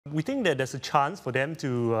We think that there's a chance for them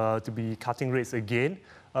to be cutting rates again.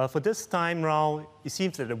 For this time round, it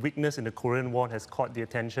seems that the weakness in the Korean won has caught the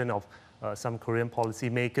attention of some Korean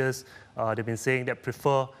policymakers. They've been saying that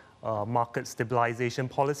prefer market stabilization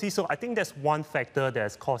policy. So I think that's one factor that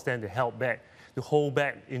has caused them to hold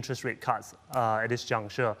back interest rate cuts at this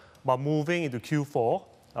juncture. But moving into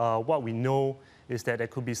Q4, what we know is that there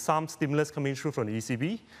could be some stimulus coming through from the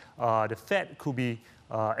ECB. The Fed could be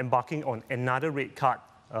embarking on another rate cut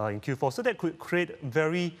in Q4. So that could create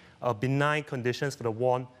very benign conditions for the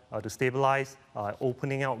won to stabilize,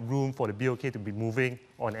 opening out room for the BOK to be moving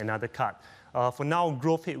on another cut. For now,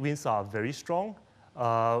 growth headwinds are very strong.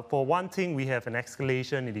 For one thing, we have an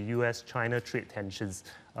escalation in the U.S. China trade tensions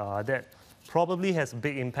that probably has a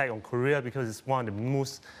big impact on Korea because it's one of the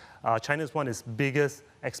most China is one of its biggest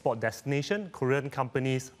export destinations. Korean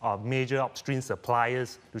companies are major upstream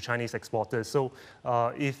suppliers to Chinese exporters. So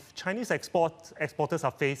if Chinese exporters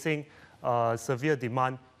are facing severe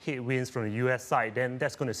demand headwinds from the US side, then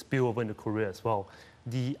that's going to spill over into Korea as well.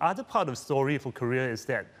 The other part of the story for Korea is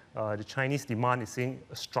that the Chinese demand is seeing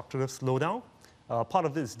a structural slowdown. Part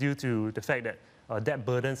of it is due to the fact that debt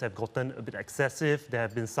burdens have gotten a bit excessive. There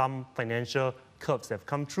have been some financial curbs that have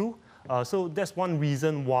come through. So that's one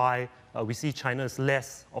reason why we see China as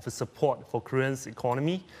less of a support for Korea's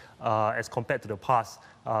economy as compared to the past.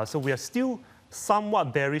 So we are still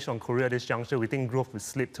somewhat bearish on Korea at this juncture. We think growth will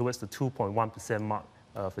slip towards the 2.1% mark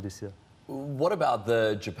for this year. What about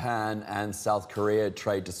the Japan and South Korea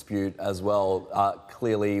trade dispute as well?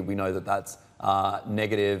 Clearly, we know that that's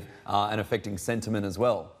negative and affecting sentiment as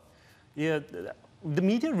well. Yeah, the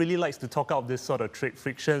media really likes to talk out this sort of trade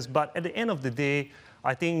frictions, but at the end of the day,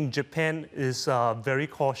 I think Japan is very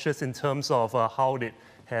cautious in terms of how it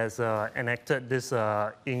has enacted this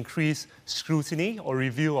increased scrutiny or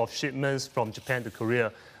review of shipments from Japan to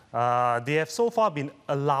Korea. They have so far been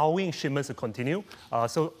allowing shipments to continue.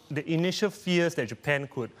 So the initial fears that Japan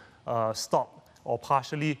could stop or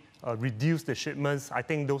partially reduce the shipments, I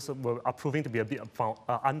think those are proving to be a bit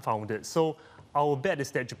unfounded. So our bet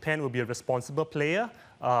is that Japan will be a responsible player.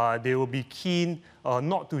 They will be keen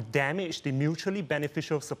not to damage the mutually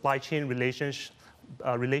beneficial supply chain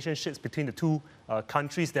relationships between the two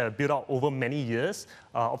countries that are built out over many years.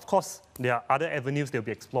 Of course, there are other avenues they'll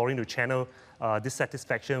be exploring to channel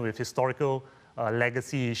dissatisfaction with historical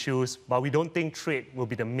legacy issues, but we don't think trade will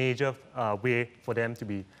be the major way for them to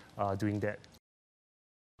be doing that.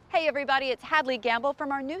 Hey everybody, it's Hadley Gamble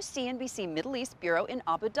from our new CNBC Middle East Bureau in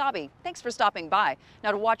Abu Dhabi. Thanks for stopping by.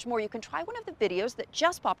 Now to watch more, you can try one of the videos that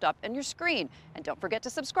just popped up on your screen. And don't forget to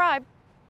subscribe.